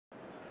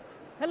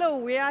Hello,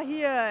 we are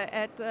here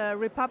at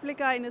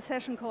Republica in a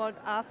session called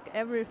Ask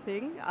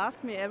Everything,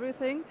 Ask Me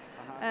Everything.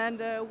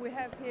 And we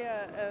have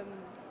here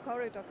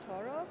Cory,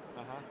 Doctorow.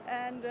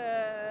 And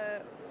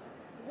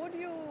would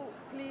you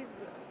please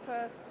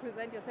first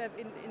present yourself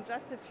in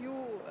just a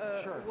few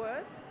Sure.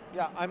 words?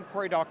 Yeah, I'm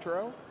Cory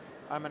Doctorow.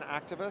 I'm an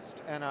activist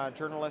and a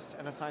journalist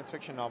and a science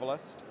fiction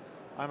novelist.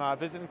 I'm a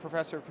visiting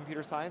professor of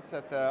computer science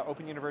at the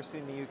Open University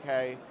in the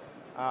UK,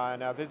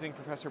 and a visiting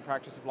professor of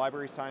practice of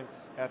library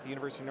science at the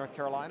University of North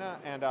Carolina,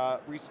 and a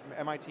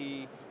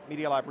MIT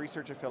Media Lab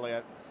research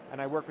affiliate, and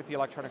I work with the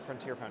Electronic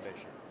Frontier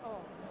Foundation. Oh,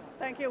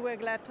 thank you. We're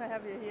glad to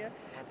have you here.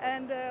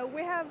 And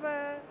we have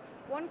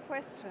one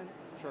question.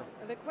 Sure.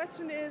 The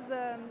question is,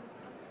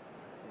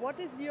 what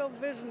is your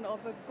vision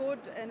of a good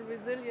and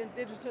resilient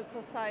digital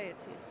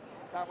society?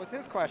 That was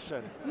his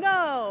question.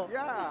 No!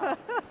 Yeah.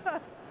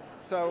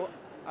 So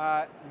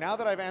now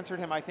that I've answered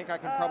him, I think I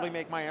can probably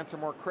make my answer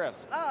more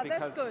crisp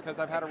because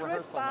I've had a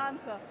rehearsal.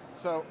 Answer.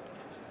 So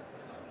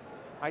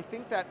I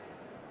think that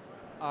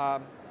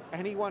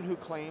anyone who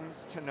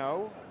claims to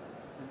know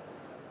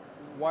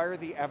where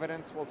the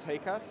evidence will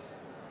take us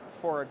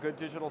for a good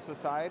digital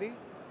society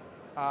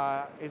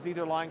is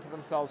either lying to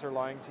themselves or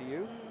lying to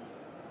you.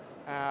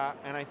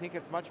 And I think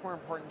it's much more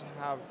important to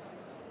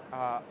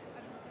have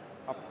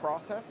a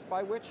process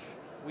by which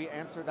we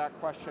answer that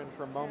question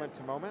from moment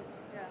to moment,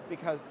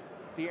 because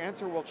the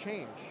answer will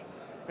change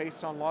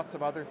based on lots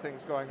of other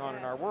things going on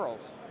in our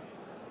world.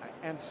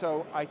 And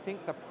so I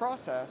think the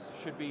process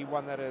should be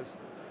one that is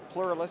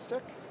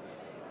pluralistic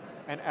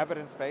and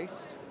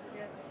evidence-based.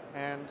 Yes.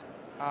 And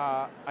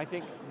I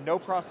think no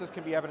process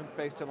can be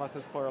evidence-based unless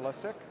it's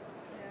pluralistic,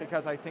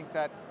 because I think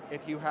that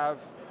if you have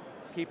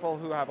people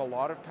who have a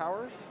lot of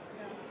power,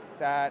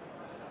 that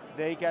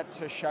they get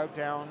to shout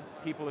down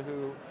people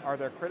who are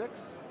their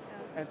critics.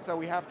 And so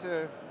we have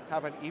to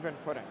have an even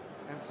footing.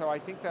 And so I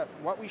think that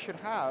what we should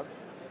have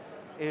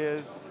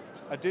is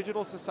a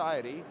digital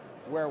society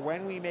where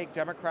when we make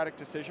democratic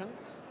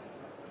decisions,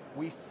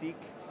 we seek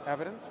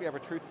evidence, we have a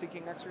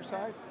truth-seeking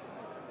exercise,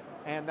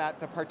 and that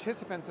the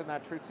participants in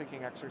that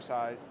truth-seeking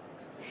exercise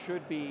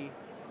should be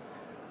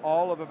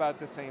all of about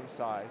the same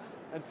size.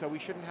 And so we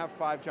shouldn't have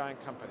 5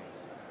 giant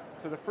companies.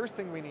 So the first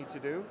thing we need to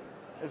do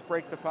is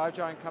break the 5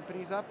 giant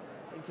companies up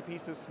into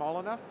pieces small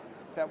enough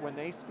that when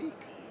they speak,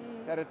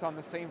 that it's on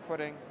the same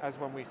footing as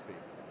when we speak.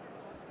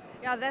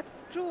 Yeah,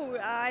 that's true.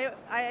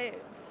 I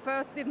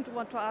first didn't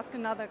want to ask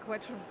another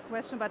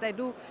question, but I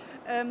do.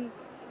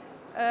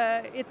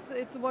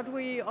 It's what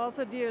we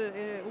also deal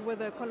with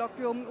the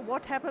colloquium.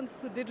 What happens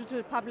to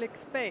digital public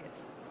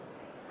space,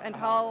 and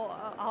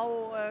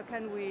how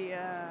can we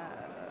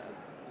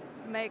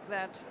make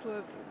that to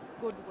a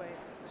good way?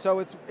 So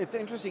it's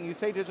interesting. You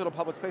say digital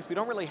public space. We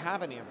don't really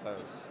have any of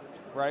those,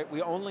 right?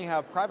 We only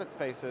have private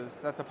spaces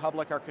that the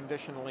public are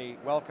conditionally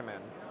welcome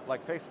in,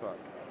 like Facebook.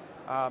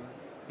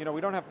 You know,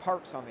 we don't have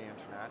parks on the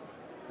internet.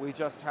 We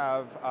just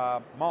have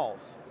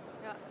malls.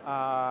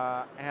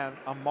 Yeah. And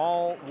a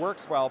mall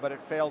works well, but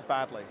it fails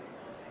badly.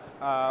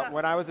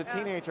 When I was a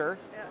teenager,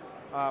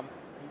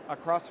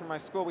 across from my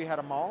school, we had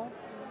a mall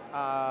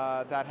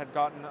that had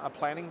gotten a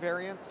planning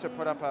variance to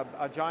put up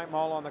a giant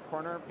mall on the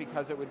corner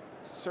because it would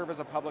serve as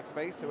a public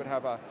space. It would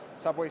have a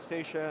subway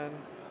station,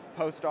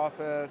 post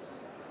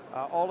office,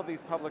 all of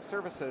these public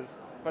services,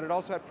 but it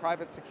also had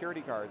private security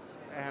guards.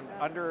 And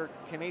under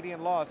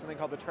Canadian law, something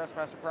called the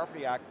Trespass to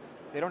Property Act,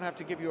 they don't have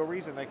to give you a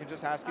reason. They can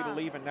just ask you to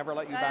leave and never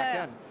let you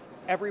back in.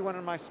 Everyone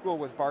in my school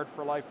was barred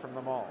for life from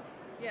the mall.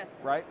 Yes.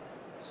 Right?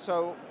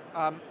 So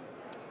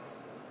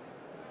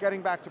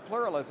getting back to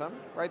pluralism,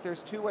 right,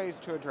 there's 2 ways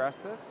to address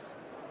this.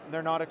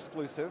 They're not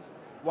exclusive.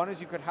 One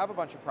is you could have a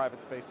bunch of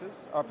private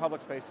spaces, or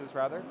public spaces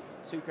rather,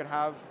 so you could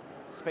have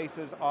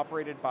spaces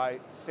operated by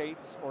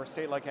states or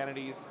state-like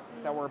entities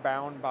that were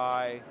bound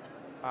by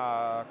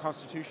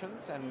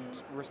constitutions and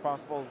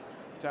responsible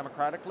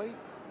democratically.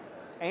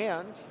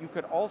 And you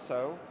could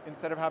also,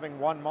 instead of having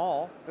one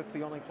mall that's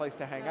the only place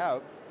to hang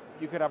out,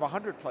 you could have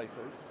 100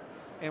 places,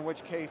 in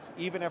which case,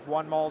 even if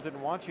one mall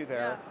didn't want you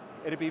there,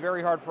 it'd be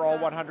very hard for all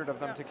 100 of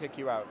them to kick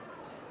you out.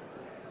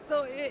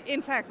 So,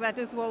 in fact, that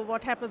is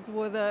what happens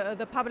with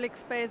the public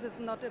space. It's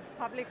not a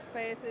public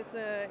space; it's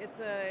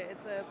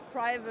a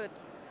private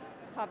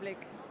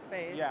public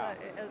space. Yeah.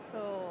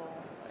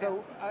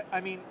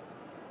 I mean,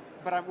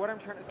 but what I'm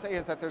trying to say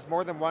is that there's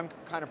more than one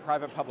kind of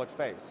private public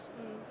space.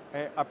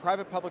 A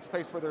private public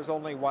space where there's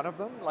only one of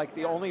them, like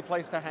the only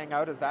place to hang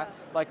out is that.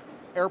 Like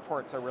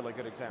airports are really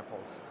good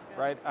examples,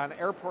 right?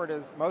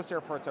 Most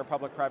airports are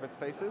public-private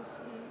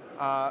spaces.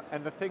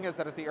 And the thing is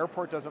that if the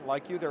airport doesn't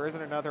like you, there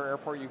isn't another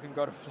airport you can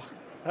go to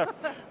fly,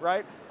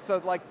 right?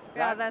 So like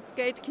that's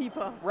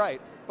gatekeeper.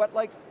 Right, but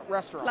like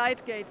restaurants.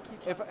 Flight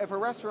gatekeeper. If a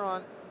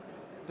restaurant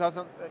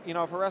doesn't,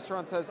 if a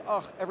restaurant says,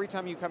 oh, every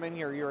time you come in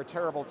here, you're a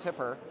terrible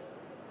tipper,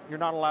 you're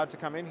not allowed to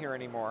come in here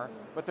anymore,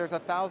 but there's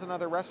 1,000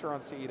 other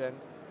restaurants to eat in,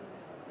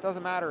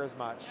 doesn't matter as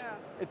much.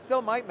 It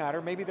still might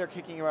matter. Maybe they're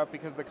kicking you out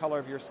because of the color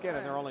of your skin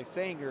and they're only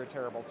saying you're a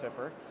terrible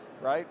tipper,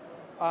 right?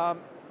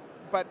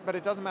 But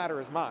it doesn't matter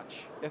as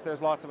much if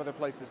there's lots of other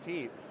places to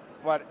eat.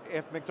 But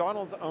if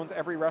McDonald's owns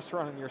every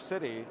restaurant in your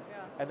city,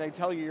 and they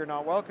tell you you're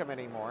not welcome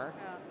anymore,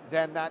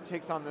 then that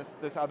takes on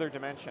this other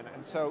dimension.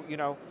 And so, you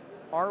know,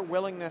 our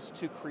willingness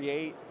to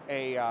create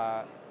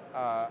a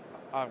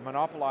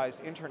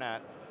monopolized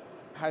internet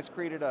has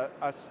created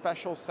a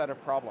special set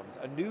of problems,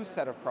 a new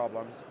set of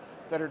problems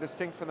that are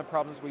distinct from the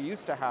problems we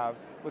used to have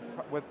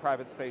with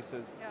private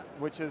spaces,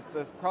 which is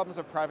the problems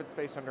of private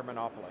space under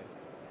monopoly.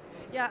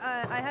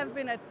 Yeah, I have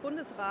been at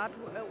Bundesrat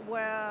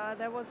where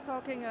there was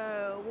talking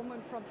a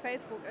woman from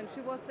Facebook, and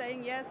she was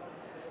saying, yes,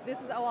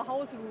 this is our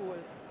house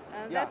rules.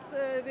 And that's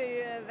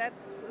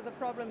the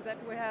problem, that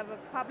we have a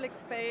public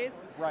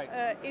space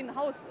in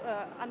house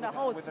under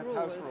house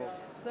rules.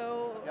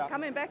 So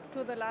coming back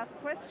to the last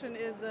question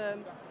is,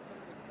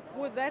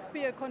 would that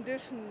be a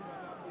condition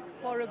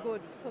for a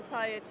good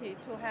society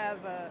to have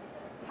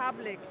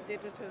public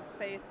digital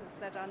spaces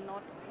that are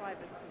not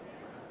private?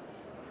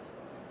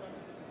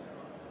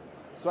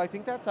 So I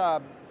think that's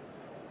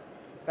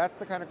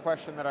the kind of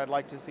question that I'd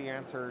like to see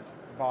answered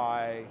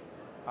by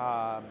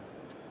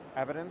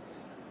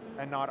evidence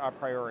and not a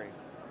priori.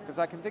 Because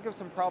I can think of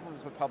some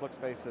problems with public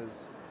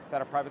spaces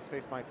that a private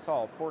space might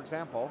solve. For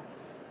example,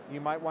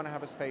 you might want to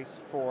have a space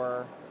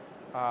for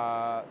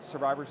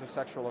survivors of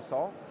sexual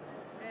assault,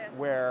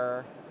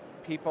 where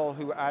people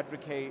who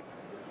advocate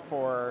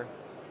for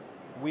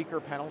weaker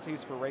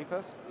penalties for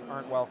rapists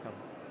aren't welcome.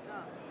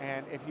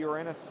 And if you're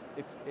in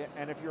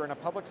a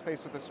public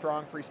space with a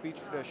strong free speech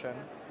tradition,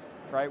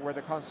 right, where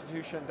the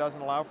Constitution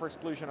doesn't allow for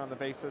exclusion on the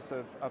basis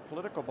of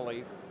political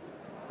belief,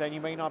 then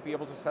you may not be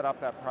able to set up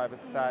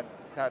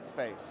that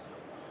space.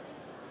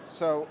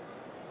 So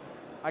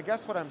I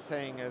guess what I'm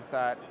saying is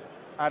that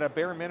at a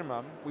bare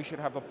minimum, we should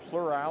have a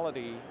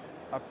plurality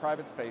of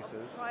private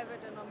spaces. Private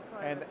and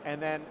non-private.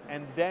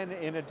 And then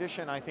in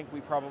addition, I think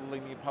we probably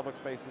need public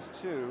spaces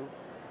too.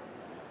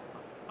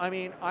 I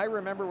mean, I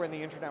remember when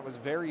the internet was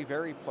very,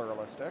 very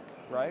pluralistic,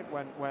 right?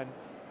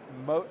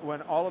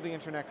 When all of the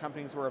internet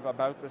companies were of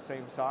about the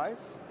same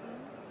size,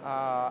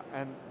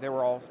 and they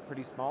were all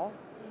pretty small,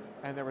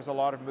 and there was a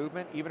lot of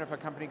movement. Even if a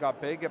company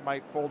got big, it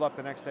might fold up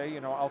the next day,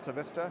 you know, Alta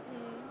Vista,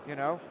 you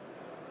know?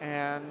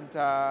 And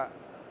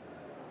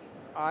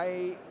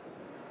I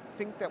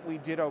think that we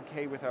did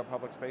okay with our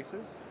public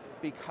spaces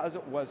because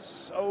it was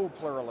so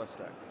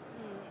pluralistic,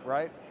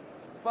 right?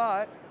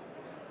 But,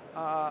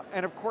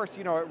 and of course,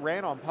 you know, it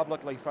ran on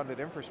publicly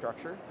funded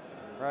infrastructure,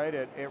 right?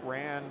 It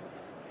ran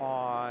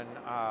on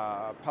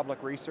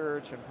public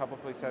research and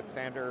publicly set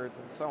standards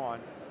and so on.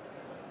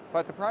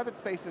 But the private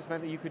spaces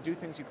meant that you could do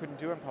things you couldn't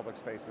do in public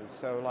spaces.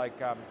 So like,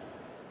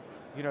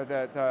 you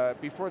know,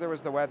 before there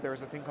was the web, there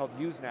was a thing called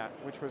Usenet,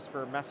 which was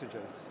for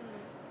messages.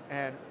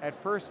 And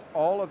at first,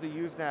 all of the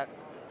Usenet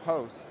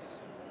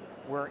hosts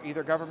were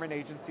either government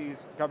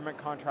agencies, government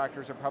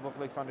contractors, or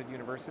publicly funded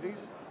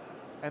universities,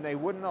 and they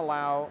wouldn't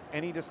allow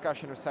any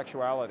discussion of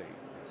sexuality.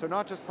 So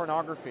not just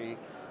pornography,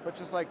 but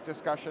just like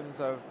discussions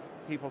of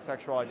people's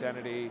sexual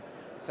identity,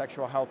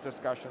 sexual health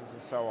discussions,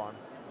 and so on.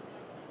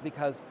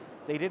 Because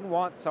they didn't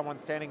want someone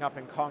standing up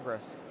in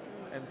Congress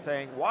and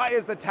saying, why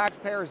is the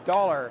taxpayer's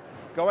dollar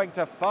going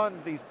to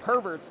fund these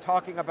perverts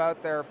talking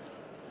about their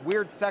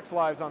weird sex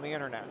lives on the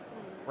internet,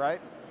 right?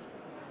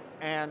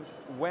 And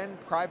when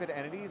private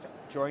entities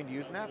joined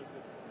Usenet,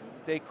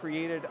 they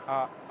created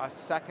a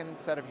second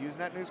set of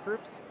Usenet news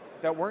groups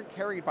that weren't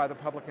carried by the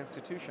public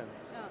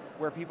institutions,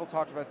 where people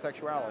talked about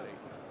sexuality,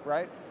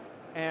 right?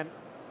 And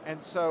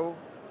so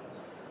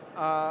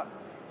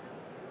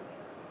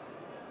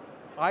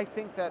I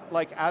think that,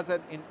 like,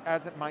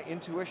 my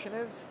intuition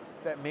is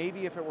that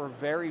maybe if it were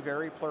very,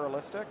 very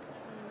pluralistic,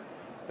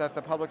 that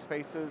the public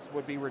spaces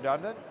would be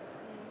redundant,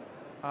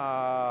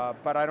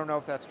 but I don't know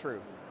if that's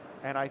true.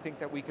 And I think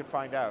that we could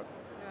find out,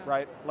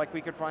 right? Like, we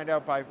could find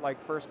out by,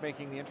 like, first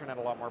making the internet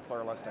a lot more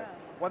pluralistic.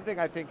 One thing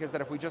I think is that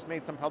if we just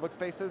made some public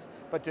spaces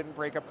but didn't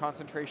break up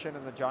concentration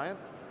in the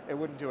giants, it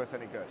wouldn't do us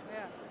any good.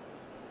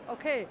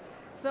 Okay,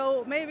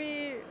 so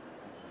maybe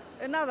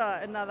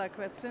another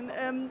question.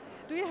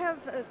 Do you have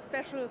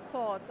special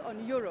thoughts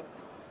on Europe?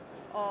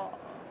 Or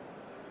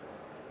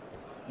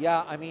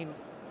yeah, I mean,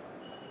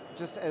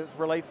 just as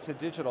relates to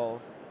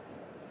digital,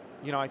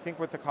 you know, I think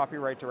with the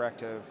copyright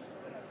directive,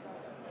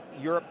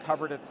 Europe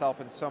covered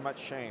itself in so much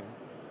shame,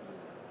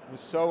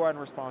 was so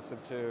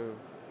unresponsive to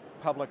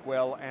public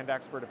will and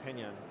expert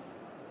opinion,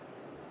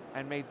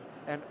 and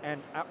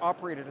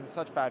operated in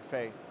such bad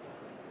faith,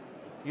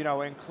 you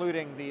know,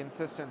 including the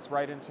insistence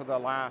right into the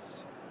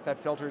last that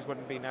filters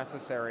wouldn't be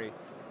necessary.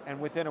 And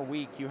within a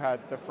week, you had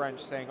the French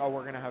saying, oh,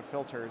 we're going to have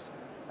filters.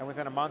 And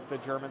within a month, the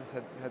Germans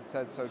had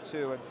said so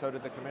too, and so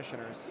did the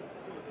commissioners.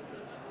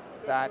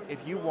 That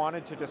if you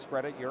wanted to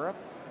discredit Europe,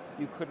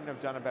 you couldn't have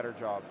done a better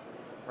job,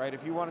 right?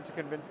 If you wanted to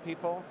convince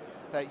people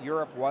that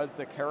Europe was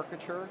the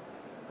caricature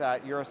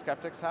that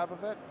Eurosceptics have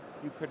of it,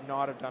 you could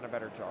not have done a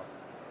better job.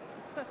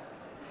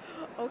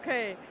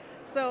 Okay,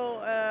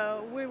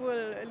 so we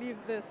will leave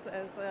this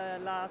as a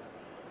last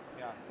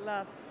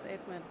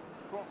statement.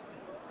 Cool.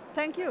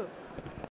 Thank you.